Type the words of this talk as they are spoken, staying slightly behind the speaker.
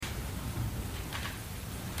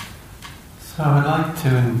So I would like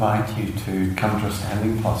to invite you to come to a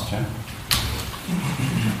standing posture.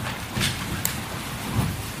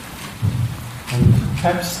 And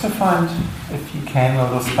perhaps to find, if you can, a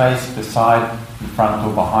little space beside, in front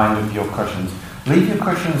or behind of your cushions. Leave your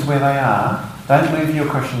cushions where they are. Don't move your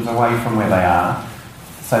cushions away from where they are,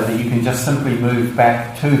 so that you can just simply move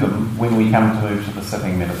back to them when we come to move to the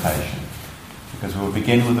sitting meditation. Because we'll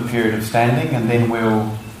begin with a period of standing and then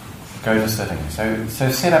we'll go to sitting. So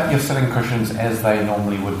set up your sitting cushions as they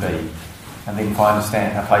normally would be, and then find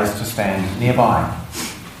a place to stand nearby.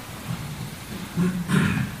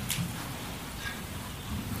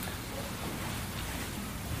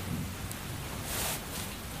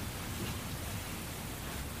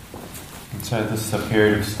 And so this is a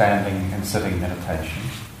period of standing and sitting meditation.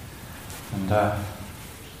 And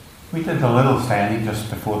we did a little standing just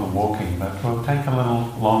before the walking, but we'll take a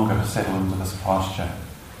little longer to settle into this posture.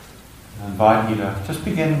 I invite you to just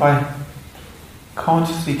begin by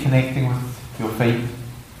consciously connecting with your feet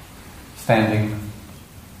standing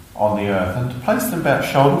on the earth, and to place them about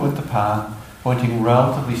shoulder width apart, pointing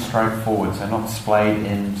relatively straight forward, so not splayed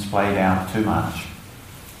in, splayed out too much.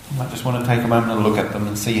 You might just want to take a moment and look at them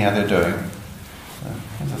and see how they're doing. So,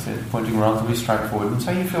 as I said, pointing relatively straight forward, and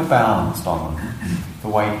so you feel balanced on them. The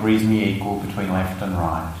weight reasonably equal between left and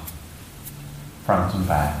right, front and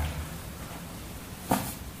back.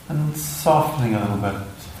 And softening a little bit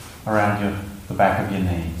around the back of your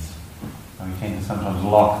knees. So we tend to sometimes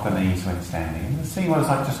lock the knees when standing. And see what it's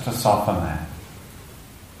like just to soften that.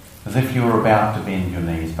 As if you were about to bend your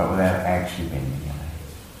knees, but without actually bending your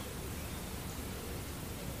knees.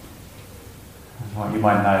 And what you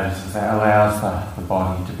might notice is that allows the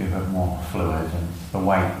body to be a bit more fluid and the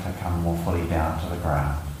weight to come more fully down to the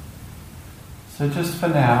ground. So just for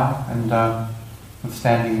now, and with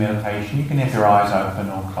standing meditation, you can have your eyes open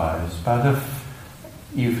or closed, but if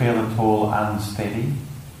you feel at all unsteady,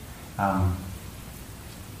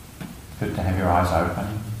 good to have your eyes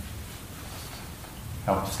open.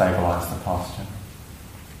 Help to stabilise the posture.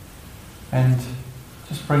 And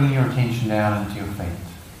just bringing your attention down into your feet.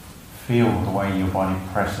 Feel the way your body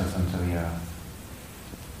presses into the earth.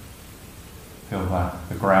 Feel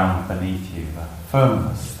the ground beneath you, the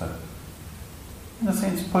firmness that, in a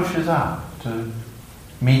sense, pushes up to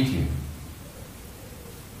meet you.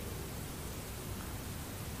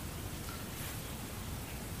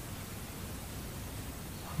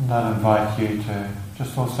 And I'd invite you to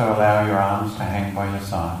just also allow your arms to hang by your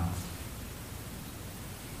sides.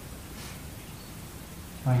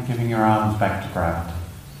 By giving your arms back to gravity,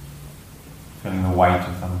 feeling the weight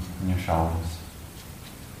of them on your shoulders.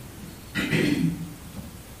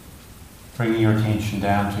 Bringing your attention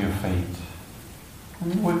down to your feet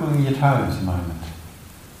and wiggling your toes a moment.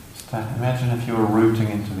 Imagine if you were rooting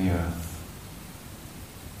into the earth,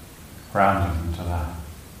 grounding into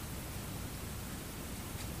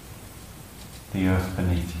the earth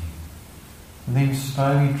beneath you. And then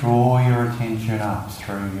slowly draw your attention up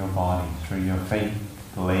through your body, through your feet,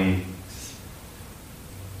 legs,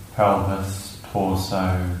 pelvis,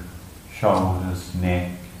 torso, shoulders,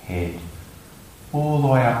 neck, head, all the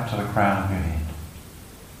way up to the crown of your head.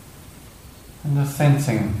 And just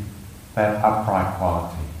sensing that upright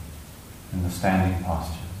quality in the standing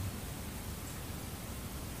posture.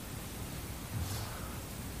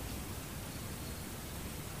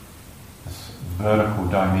 This vertical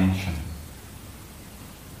dimension,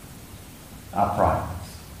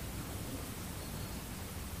 uprightness.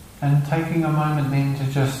 And taking a moment then to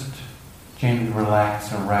just gently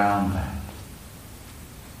relax around that.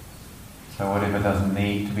 So whatever doesn't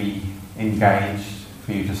need to be engaged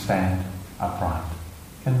for you to stand upright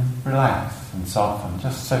can relax and soften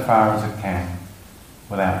just so far as it can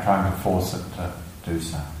without trying to force it to do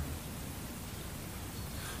so.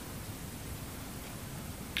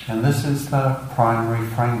 And this is the primary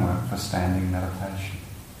framework for standing meditation.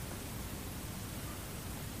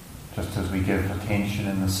 Just as we give attention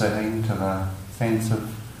in the sitting to the sense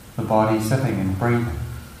of the body sitting and breathing.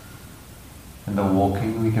 In the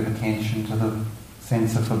walking, we give attention to the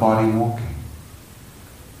sense of the body walking.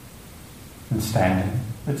 In standing,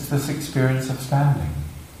 it's this experience of standing.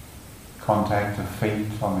 Contact of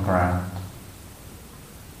feet on the ground.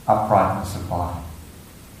 Uprightness of body.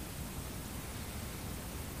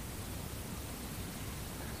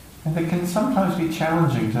 And it can sometimes be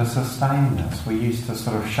challenging to sustain this. We're used to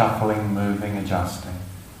sort of shuffling, moving, adjusting.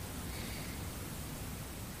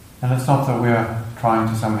 And it's not that we're trying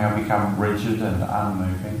to somehow become rigid and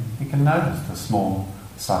unmoving. You can notice the small,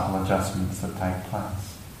 subtle adjustments that take place.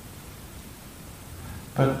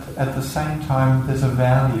 But at the same time, there's a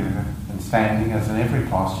value in standing, as in every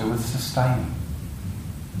posture, with sustaining.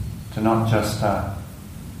 to not just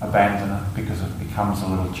abandon it because it becomes a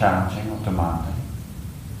little challenging or demanding.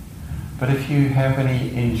 But if you have any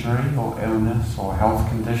injury or illness or health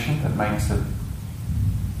condition that makes it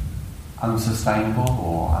unsustainable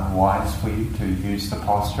or unwise for you to use the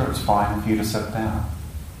posture, it's fine for you to sit down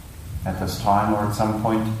at this time or at some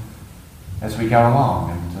point as we go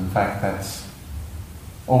along. And in fact, that's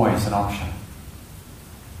always an option.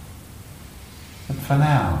 But for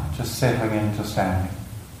now, just settling into standing.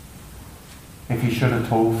 If you should at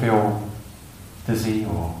all feel dizzy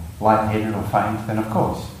or lightheaded or faint, then of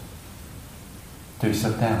course, do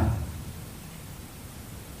sit down.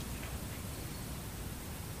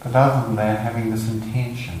 But other than that, having this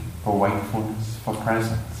intention for wakefulness, for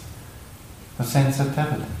presence, for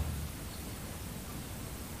sensitivity,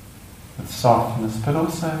 with softness, but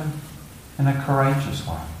also in a courageous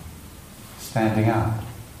way, standing up.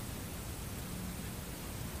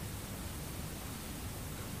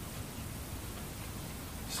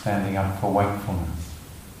 Standing up for wakefulness.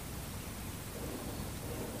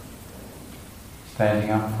 Standing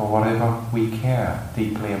up for whatever we care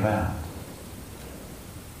deeply about.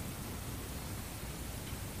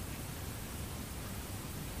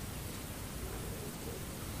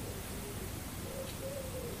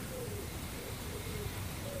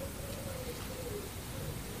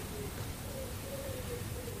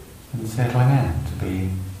 And settling in to be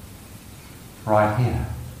right here.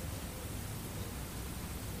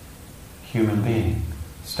 Human being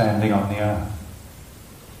standing on the earth,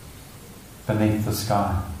 beneath the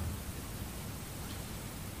sky,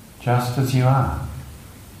 just as you are.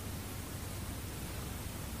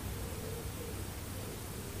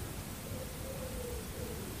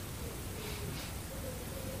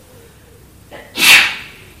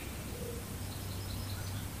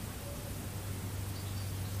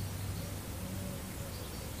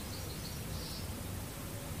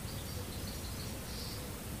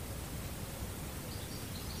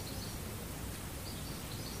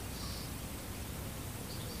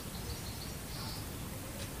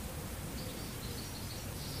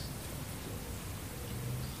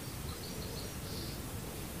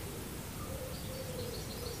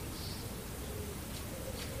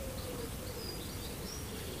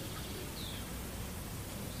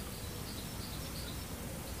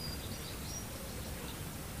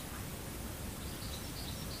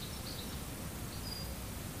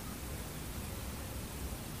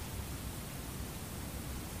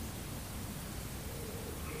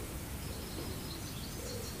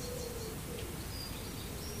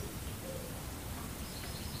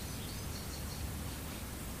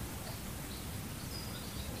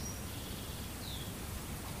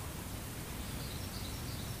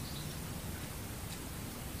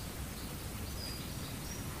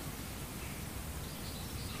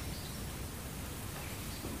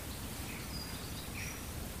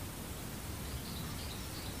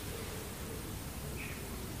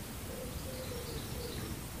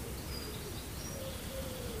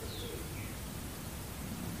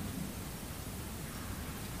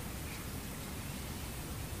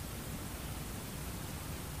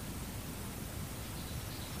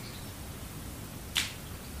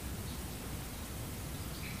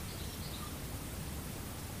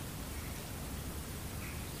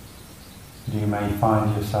 You may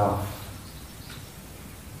find yourself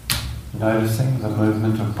noticing the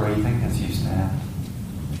movement of breathing as you stand.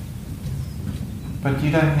 But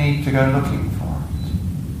you don't need to go looking for it.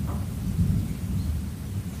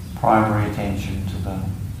 Primary attention to the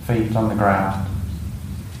feet on the ground,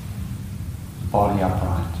 body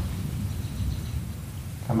upright.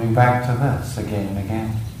 Coming back to this again and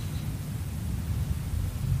again.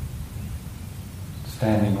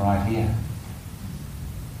 Standing right here,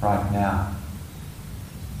 right now.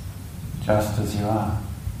 Just as you are.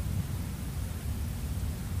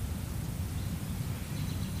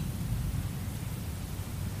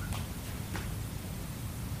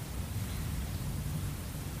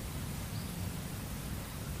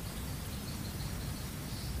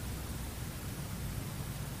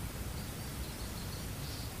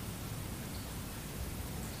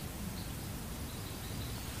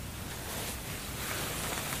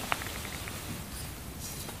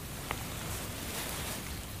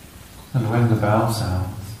 And when the bell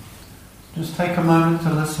sounds, just take a moment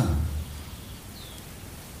to listen.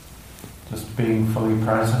 Just being fully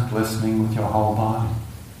present, listening with your whole body.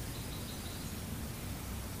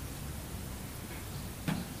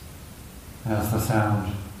 As the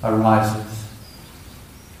sound arises,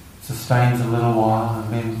 sustains a little while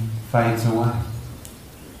and then fades away.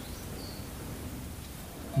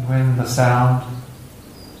 And when the sound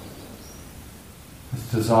is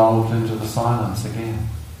dissolved into the silence again,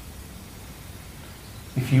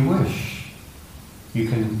 If you wish, you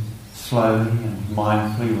can slowly and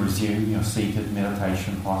mindfully resume your seated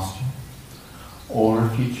meditation posture, or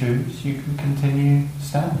if you choose, you can continue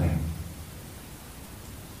standing,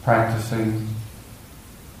 practicing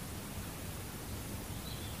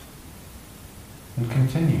and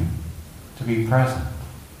continue to be present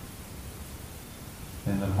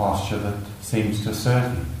in the posture that seems to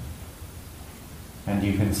serve you. And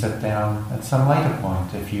you can sit down at some later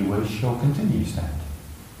point if you wish, or continue standing.